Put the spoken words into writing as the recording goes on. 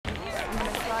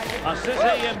A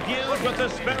city imbued with the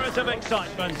spirit of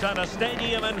excitement and a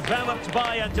stadium enveloped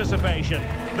by anticipation.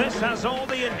 This has all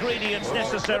the ingredients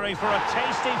necessary for a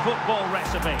tasty football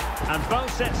recipe. And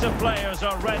both sets of players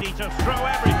are ready to throw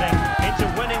everything into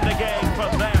winning the game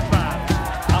for their fans.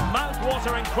 A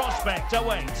mouth-watering prospect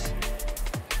awaits.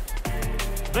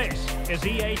 This is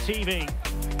EA TV.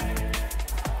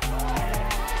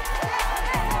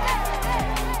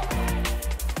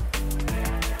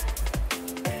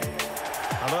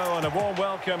 Hello and a warm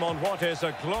welcome on what is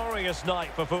a glorious night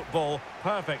for football.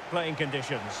 Perfect playing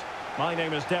conditions. My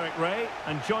name is Derek Ray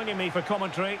and joining me for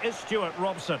commentary is Stuart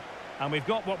Robson. And we've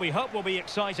got what we hope will be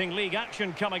exciting league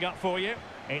action coming up for you.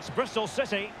 It's Bristol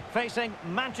City facing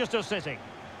Manchester City.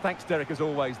 Thanks, Derek, as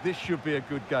always. This should be a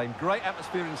good game. Great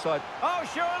atmosphere inside. Oh,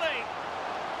 surely!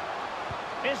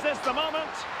 Is this the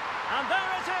moment? And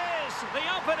there it is! The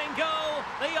opening goal,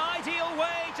 the ideal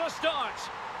way to start.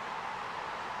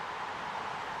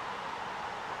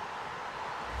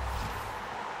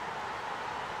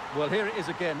 Well, here it is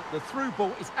again. The through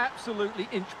ball is absolutely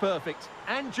inch perfect.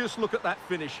 And just look at that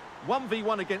finish.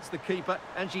 1v1 against the keeper,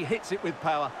 and she hits it with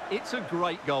power. It's a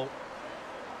great goal.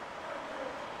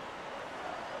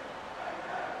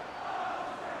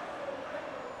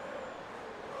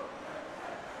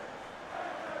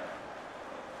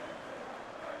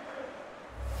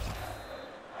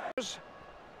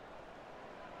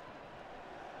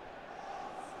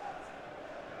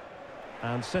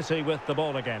 And City with the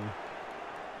ball again.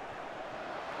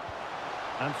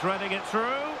 And threading it through.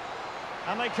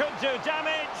 And they could do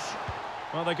damage.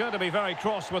 Well, they're going to be very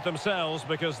cross with themselves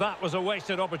because that was a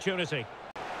wasted opportunity.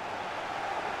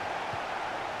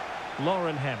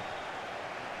 Lauren Hemp.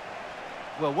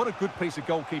 Well, what a good piece of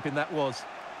goalkeeping that was.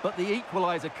 But the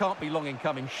equaliser can't be long in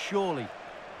coming, surely.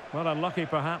 Well, unlucky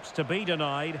perhaps to be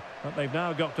denied, but they've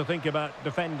now got to think about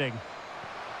defending.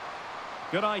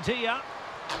 Good idea.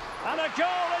 And a goal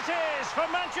it is for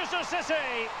Manchester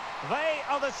City. They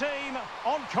are the team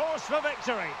on course for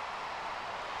victory.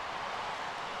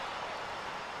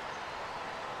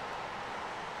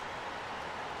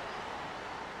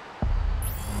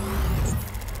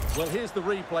 Well, here's the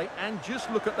replay, and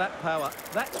just look at that power.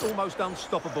 That's almost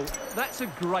unstoppable. That's a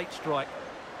great strike.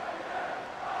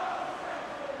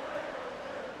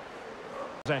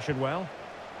 Possession well.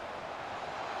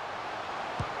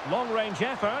 Long-range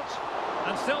effort.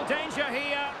 And still danger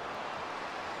here.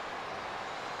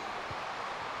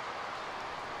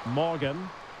 Morgan.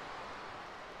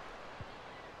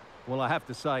 Well, I have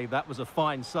to say, that was a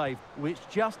fine save, which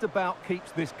just about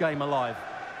keeps this game alive.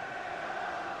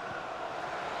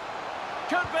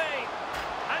 Could be.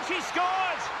 And she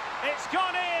scored. It's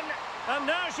gone in. And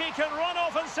now she can run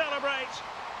off and celebrate.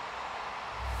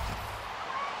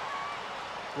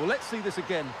 Well, let's see this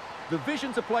again. The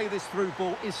vision to play this through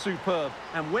ball is superb.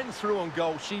 And when through on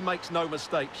goal, she makes no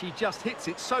mistake. She just hits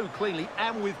it so cleanly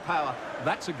and with power.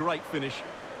 That's a great finish.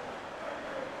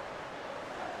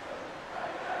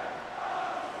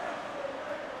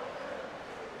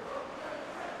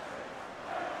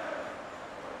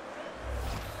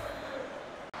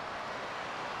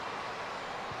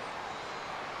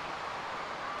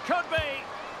 Could be.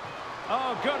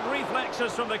 Oh, good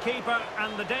reflexes from the keeper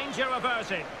and the danger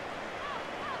averted.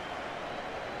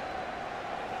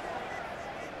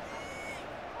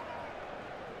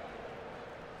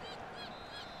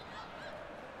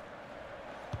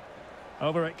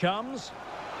 Over it comes.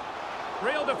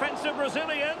 Real defensive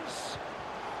resilience.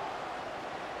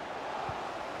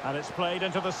 And it's played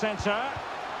into the centre.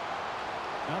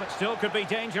 Well, it still could be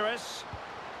dangerous.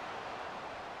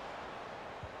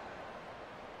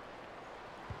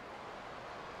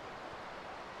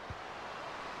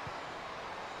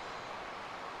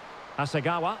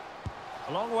 Hasegawa.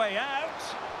 A long way out.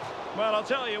 Well, I'll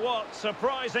tell you what,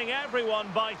 surprising everyone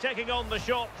by taking on the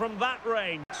shot from that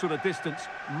range. Sort of distance,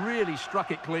 really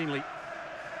struck it cleanly.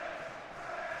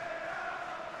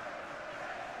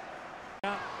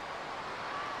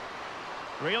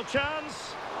 Real chance.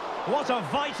 What a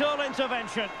vital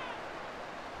intervention.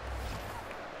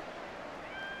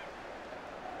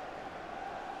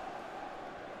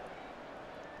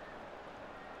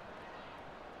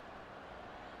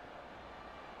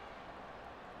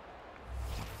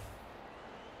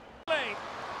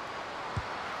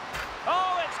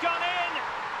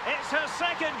 Her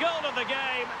second goal of the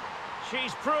game.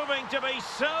 She's proving to be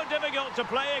so difficult to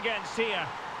play against here.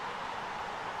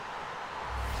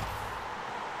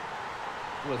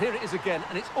 Well, here it is again,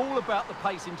 and it's all about the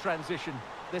pace in transition.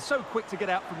 They're so quick to get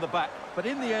out from the back, but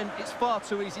in the end, it's far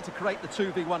too easy to create the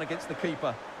 2v1 against the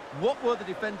keeper. What were the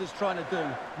defenders trying to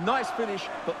do? Nice finish,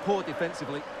 but poor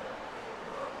defensively.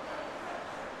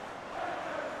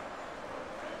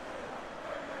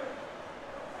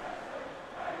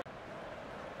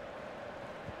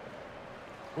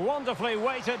 Wonderfully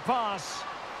weighted pass.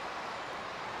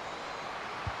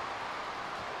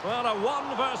 Well, a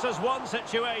 1 versus 1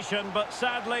 situation, but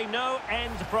sadly no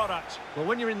end product. Well,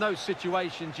 when you're in those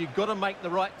situations, you've got to make the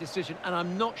right decision, and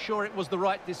I'm not sure it was the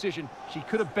right decision. She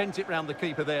could have bent it round the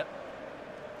keeper there.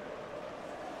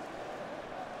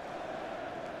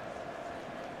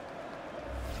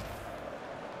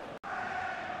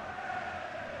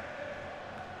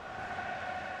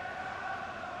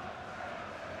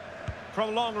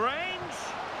 From long range?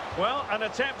 Well, an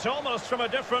attempt almost from a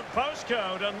different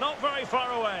postcode and not very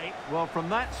far away. Well, from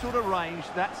that sort of range,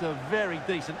 that's a very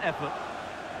decent effort.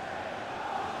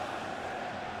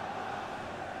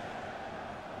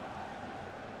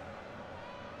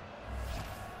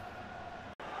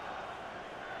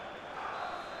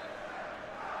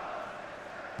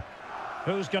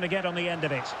 Who's going to get on the end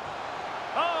of it?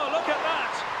 Oh, look at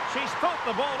that! She's put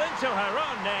the ball into her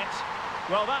own net.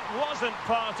 Well, that wasn't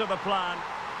part of the plan.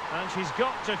 And she's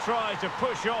got to try to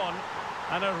push on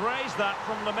and erase that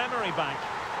from the memory bank.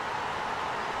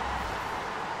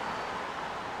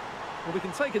 Well, we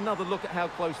can take another look at how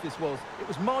close this was. It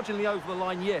was marginally over the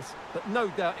line, yes, but no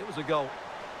doubt it was a goal.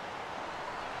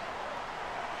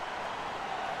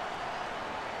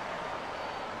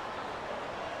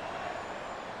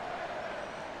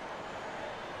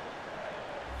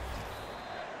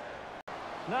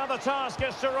 Now the task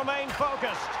is to remain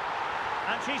focused.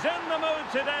 And she's in the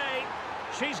mood today.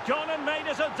 She's gone and made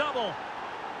it a double.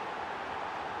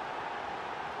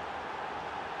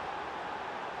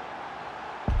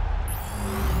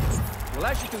 Well,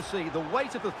 as you can see, the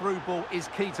weight of the through ball is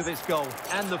key to this goal.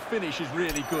 And the finish is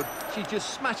really good. She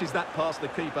just smashes that past the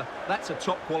keeper. That's a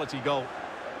top quality goal.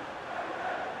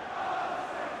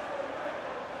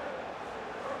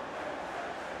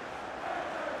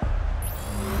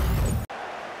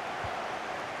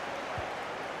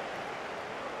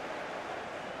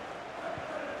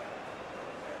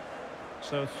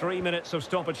 So 3 minutes of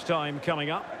stoppage time coming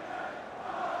up.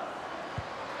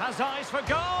 Has eyes for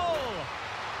goal!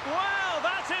 Wow,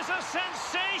 that is a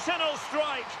sensational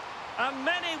strike! And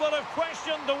many will have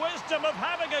questioned the wisdom of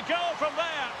having a goal from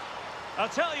there. I'll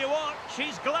tell you what,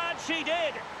 she's glad she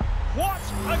did. What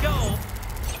a goal!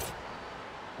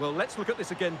 Well, let's look at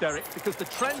this again, Derek, because the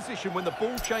transition when the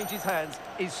ball changes hands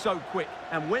is so quick.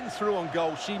 And when through on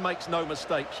goal, she makes no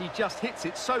mistake. She just hits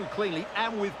it so cleanly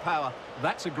and with power.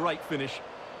 That's a great finish.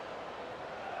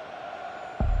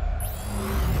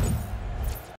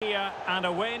 And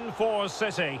a win for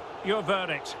City. Your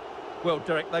verdict? Well,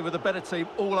 Derek, they were the better team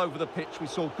all over the pitch. We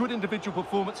saw good individual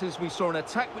performances. We saw an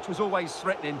attack which was always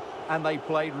threatening, and they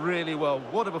played really well.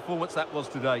 What a performance that was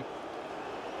today.